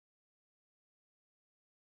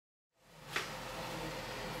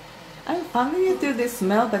I'm familiar to the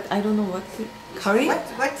smell, but I don't know what's it. Curry?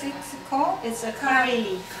 What's it called? It's a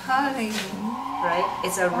curry. Curry. Right?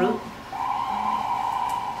 It's a root.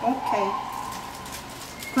 Okay.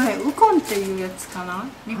 これウコンっていうやつかな？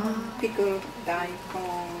日本ピクル大根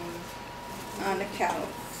and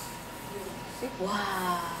carrots.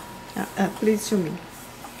 Wow. Please show me.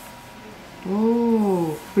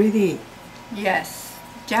 Oh, pretty. Yes,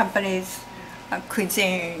 Japanese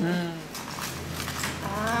cuisine.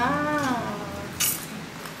 Ah.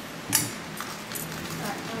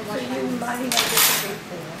 So you marinated it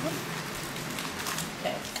before?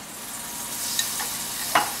 Okay.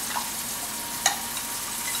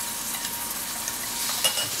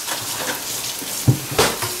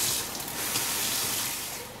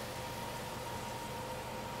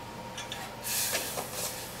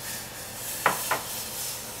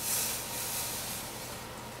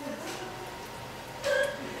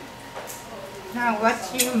 Now what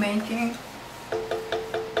you making?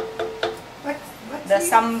 What's The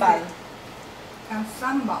sambal.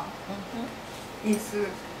 Sambal is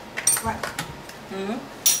what?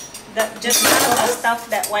 Just some of the stuff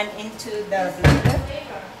that went into the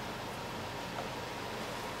blender.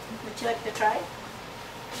 Would you like to try?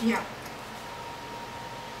 Yeah.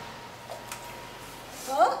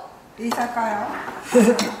 Oh, izakaya.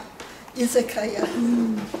 Izakaya.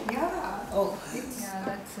 Yeah. Oh. Yeah,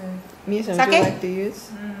 that's Misa, would Sake? you like to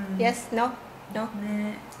use? Yes? No? No?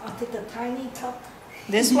 I'll take a tiny cup.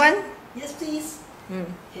 This one? Yes, please.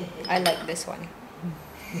 I like this one.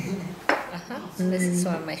 This is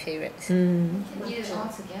one of my favorites. You can eat it all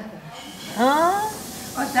together. Ah.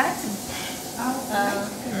 Oh, that's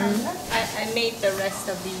I made the rest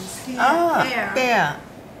of these. There.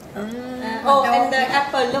 Oh, and the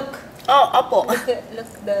apple, look. Oh, apple. Look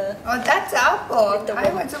the... Oh, that's apple. Little I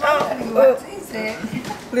one. was wondering what is it?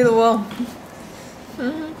 Little worm.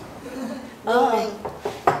 Yingling.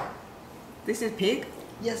 This is pig?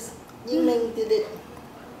 Yes, Yingling did it.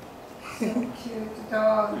 So cute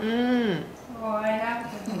dog. Oh, I love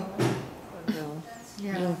the dog.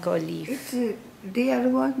 Yeah. Ginkgo leaf. It's a real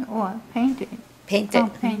one or painted? Painted. Oh,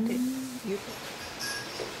 painted. This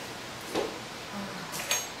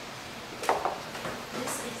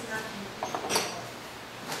is not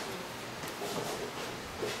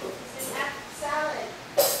This is apple salad.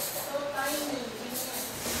 So tiny.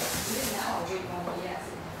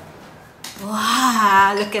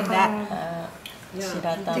 Wow, look at that.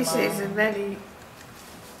 This is a very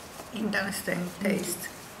interesting taste.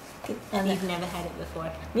 You've never had it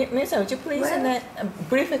before. Misa, would you please send a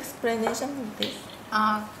brief explanation of this?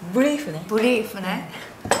 Brief ね。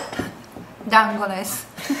団子です。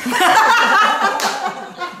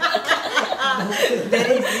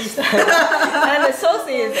Very brief. And the sauce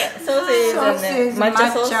is matcha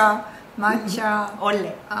sauce? Matcha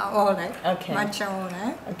Ole. ole. Okay. Matcha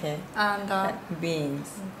ole. Okay. And Beans.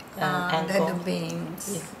 red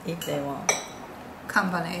beans. If they want.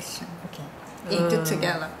 Combination. Okay. Eat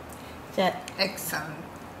together. じゃあ Excellent.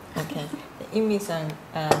 Okay. Imi-san,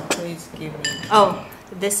 please give me. Oh,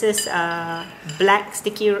 this is black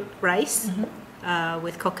sticky rice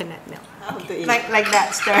with coconut milk. How to eat? Like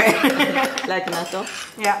that, stir. Like natto?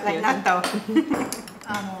 Yeah, like natto.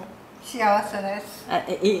 幸せです。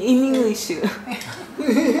 In English.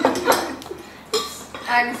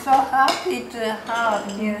 I'm so happy to have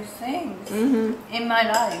new things in my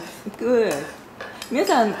life. Good.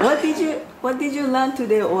 Mia-san, what did you learn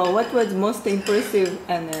today, or what was most impressive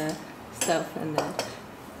and stuff and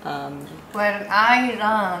Well, I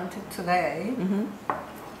learned today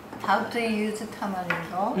how to use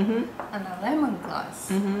tamarindo and a lemongrass.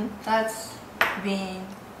 That's been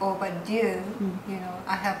overdue. You know,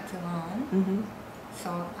 I have to learn. So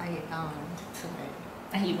I learned today.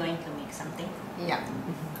 Are you going to make something? Yeah.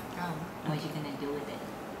 What are you going to do with it?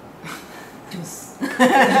 juice?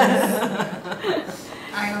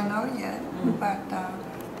 I don't know yet, but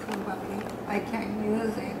probably I can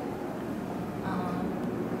use it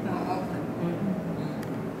more often.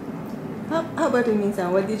 How about you,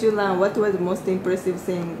 Min-san? What did you learn? What was the most impressive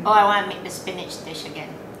thing? Oh, I want to make the spinach dish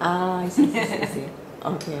again. Ah, I see.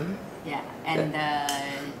 Okay. Yeah, and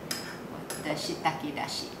the shiitake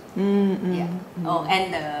dashi. Yeah. Oh,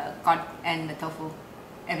 and the tofu,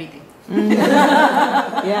 everything.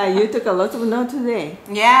 Yeah, you took a lot of notes today.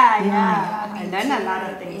 Yeah. I learned a lot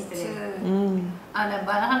of things today. And a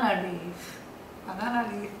banana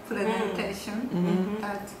leaf presentation.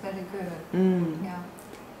 That's very good.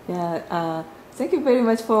 Yeah. Thank you very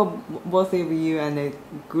much for both of you and the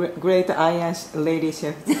great Iron Lady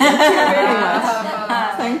Chef. Thank you very much.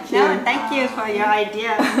 Thank you. No, thank you for your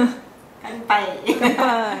idea. Bye.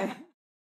 Bye.